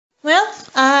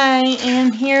I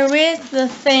am here with the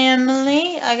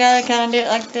family. I gotta kind of do it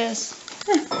like this.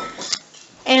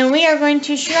 And we are going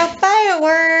to shoot off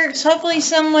fireworks, hopefully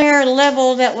somewhere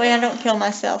level, that way I don't kill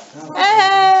myself.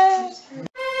 Ah!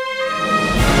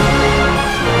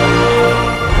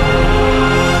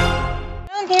 I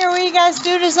don't care what you guys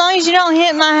do, as long as you don't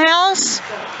hit my house.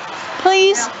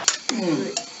 Please.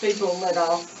 People let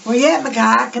off. Where you at,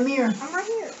 Makai? Come here. I'm right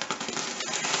here.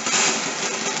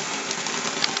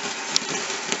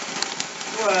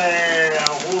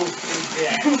 Well, whoop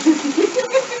that.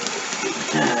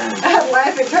 I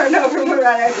laugh and turn over and we're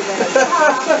right after that.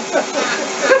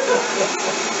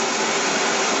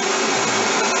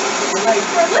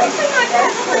 Let's see my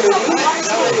dad.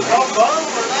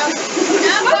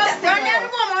 Run down to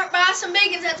Walmart, buy some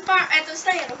beacons at the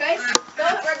stand, okay? Go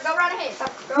right ahead.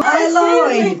 Hey,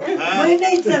 Lloyd. We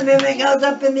need some of them that goes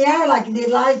up in the air like you did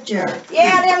last year.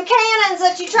 Yeah, them cannons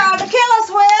that you tried to kill us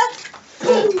with.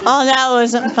 Oh, that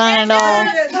wasn't fun at all.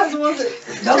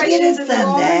 Go get us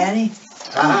some, Daddy.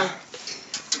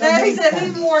 Daddy said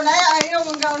he's more now. He don't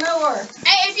want to go nowhere.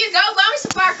 Hey, if you go, buy me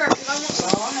some firecrackers.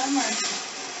 Oh, have mercy.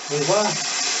 Hey, what?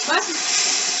 Buy some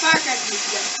firecrackers if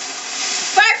you go.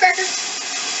 Firecrackers!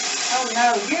 Oh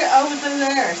no, get over through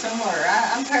there somewhere.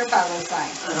 I'm terrified of those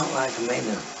things. I don't like them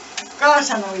either.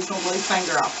 Gosh, I know he's going to blow his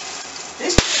finger off.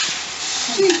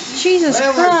 Jesus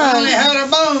Well, we finally Christ. had a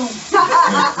boom.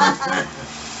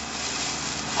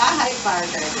 I hate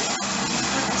firecrackers.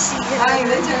 I mean,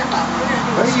 they're terrifying.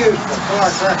 We used the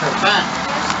firecracker pack.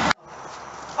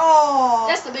 Oh.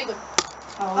 That's the big one.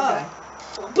 Oh, okay.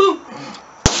 Boom.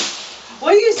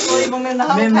 We used to leave them in the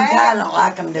whole Me and Makai pack. don't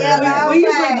like them doing Yeah, that. we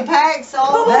used to leave the packs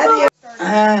so. Baby,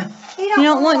 You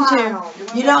don't want to.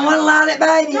 you don't want to light it,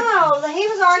 baby? No, he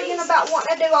was arguing about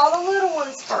wanting to do all the little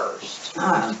ones first.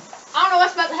 Oh, I don't know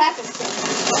what's about to happen.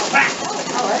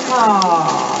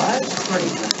 that's pretty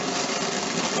good.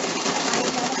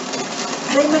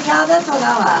 See, Makai, that's what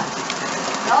I like.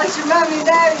 I let your mommy and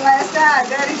daddy last night.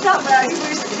 Daddy talked about he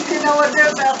wished he didn't know what to do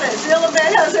about that ceiling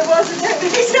bed house it wasn't there.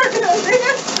 He's looking at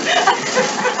this.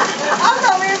 I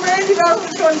thought me and Brandy both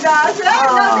was going to die. I said, I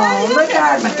know, Daddy, Look at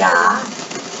her, Makai.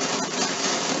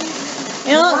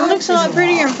 It looks a lot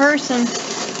prettier in person. Oh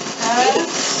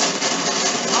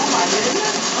my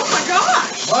goodness. Oh my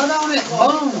gosh! Why don't it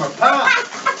boom or pop?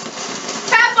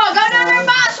 Papa, go down there and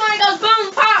buy us one. It goes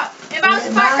boom, pop. And buy us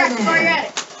some firecrackers before you're at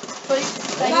it. Please.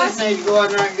 We just need to go out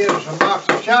there and get us a box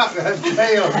of shotgun shells.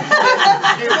 There you go.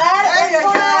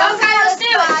 Okay, let's do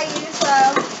it.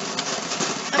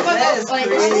 That is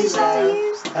pretty.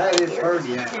 That is her,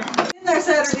 yeah. In there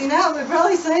Saturday night, we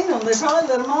probably seen them. They probably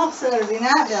let them off Saturday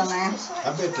night down there.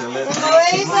 I bet they'll let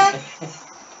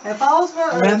At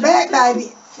Fallsburg. Run back,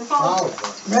 baby. Oh,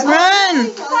 Run back. Run!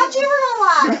 I thought you were gonna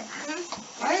like it.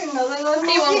 I didn't know they let them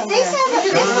He off. won't. These have a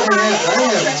they have one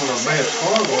of the best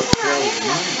fireworks shells in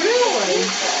money. Really?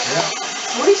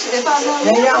 Yeah. We should, if I know.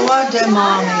 They don't want to,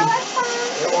 Mommy.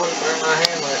 They wanted to burn my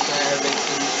hand last night. I think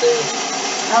she still.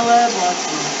 I love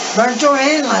watching them. Burnt your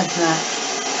hand last night.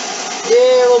 Yeah,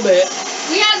 a little bit.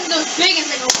 We have those big ones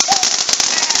that go.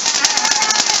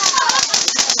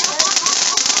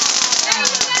 There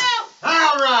you go.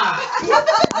 All right.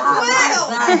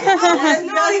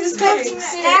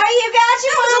 Now you got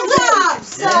your little dogs.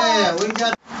 Yeah, we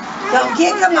got. Don't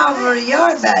kick them over the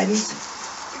yard, baby.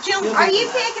 Are you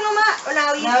picking them up? Or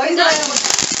no, you No, he's not.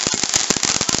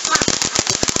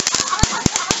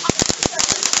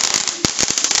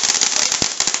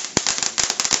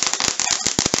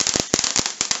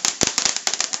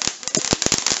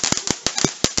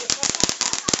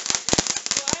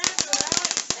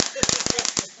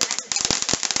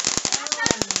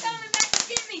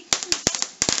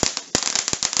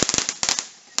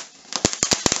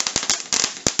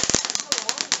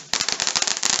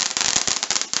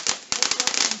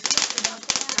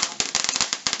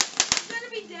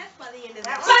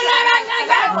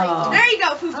 Oh. There you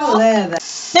go, Poo I Poo. love that.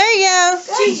 There you go.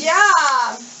 Good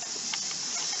job.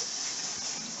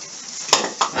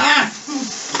 Ah.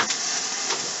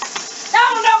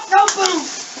 No boom.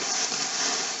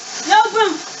 No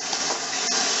boom.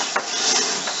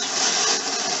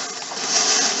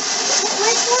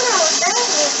 Which one I was done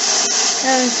with?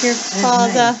 That was your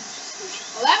father.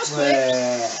 Well, that was quick.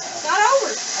 Well, It's not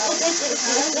over.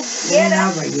 It ain't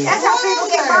over yet. That's how people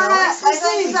get burned up. They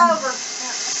think it's over.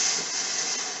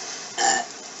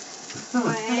 Well,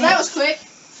 that was quick.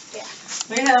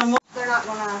 We had them. They're not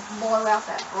gonna blow out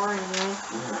that far anyway.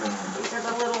 These are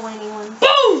the little weeny ones.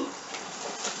 Boom!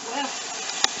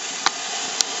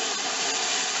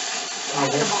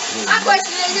 My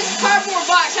question is, this cardboard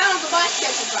box, how does the box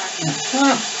catch on fire?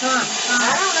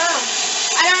 I don't know.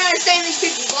 I don't understand. stay in these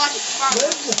pictures. Watch it.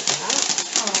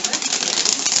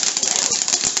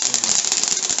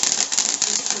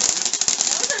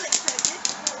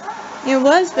 It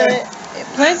was, but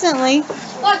pleasantly.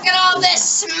 Look at all this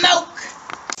smoke.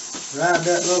 Ride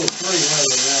that little tree while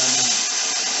we're riding.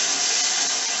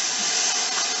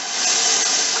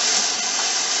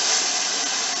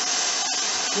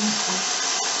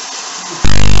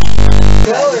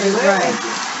 Color is right.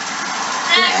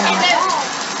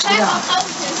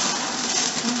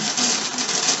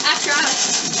 I tried.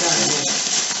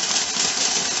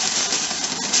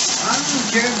 I don't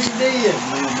care if he did,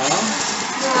 Mom.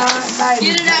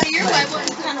 Get it out of your way. What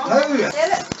kind of? Who? Did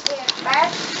it?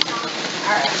 Back?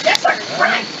 Alright. That's like a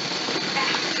crank.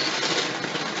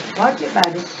 Watch it,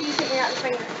 buddy. You took me out the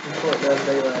finger. That's what that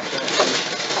day last night.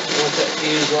 What's that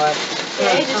fuse like?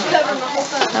 Yeah, he just covered my whole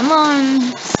thumb. Come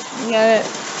on. You got it.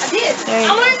 I did. There you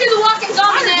I go. want to do the walking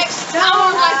zombie next. I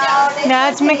want like that.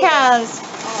 That's Mikai's.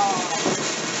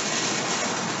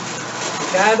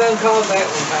 Guy done called that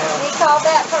one, pal. He called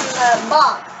that from the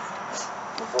box.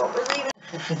 Before we're leaving.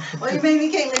 What do you mean he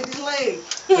can't lift his leg?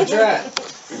 That's right.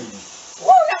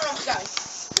 Woo, that one almost got me.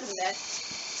 Isn't that?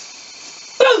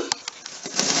 Boom!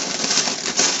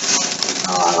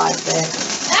 Oh, I like that.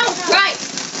 That was great.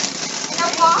 No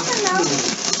walking, no.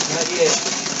 Not yet.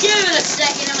 Give it a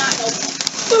second, I might go.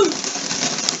 Boom!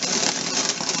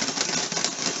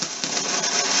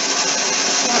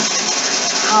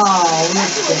 Oh,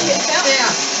 look at that. Yeah.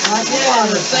 Like the Yeah,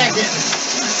 in water. a second.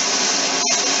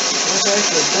 What's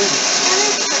actually pretty?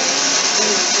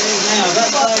 Now,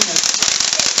 that thing is...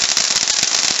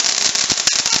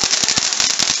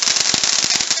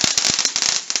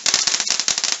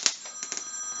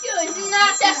 Good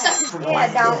night, that sucker.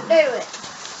 Yeah, don't do it.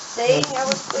 See, that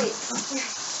was quick.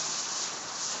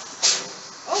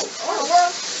 Oh,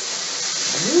 well.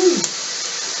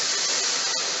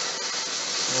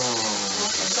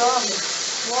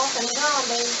 Walking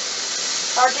zombie.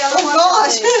 Or the other one.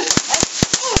 Gosh.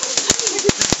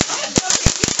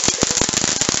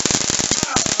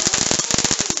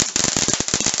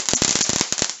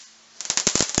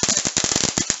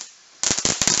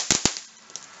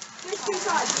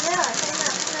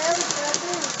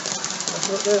 That's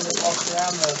what does it, walks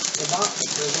around the box.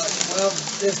 There's like 12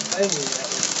 different fingers that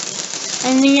way.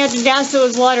 And then you have to douse it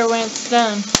with water when it's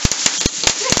done.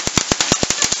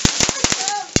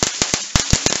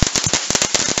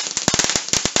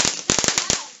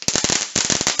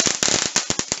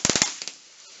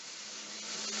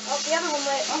 Oh, the other one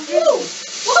went. Oh,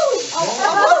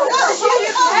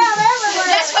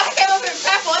 That's why I came over and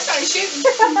Papa, I started shooting.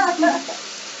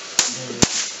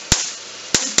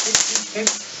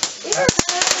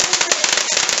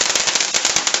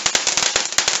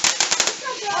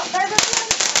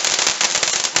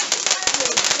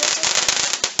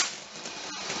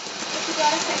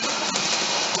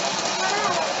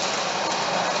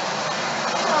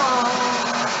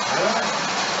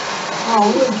 Oh,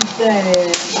 look at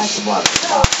that. Like the water.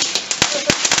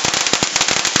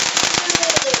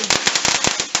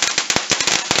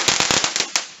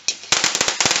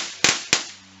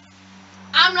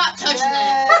 I'm not touching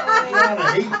that. A lot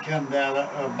of heat comes out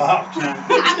of a box. I'm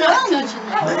not touching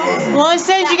that. Well, it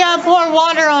says you gotta pour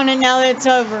water on it now that it's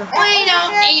over. We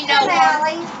don't need no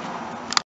water.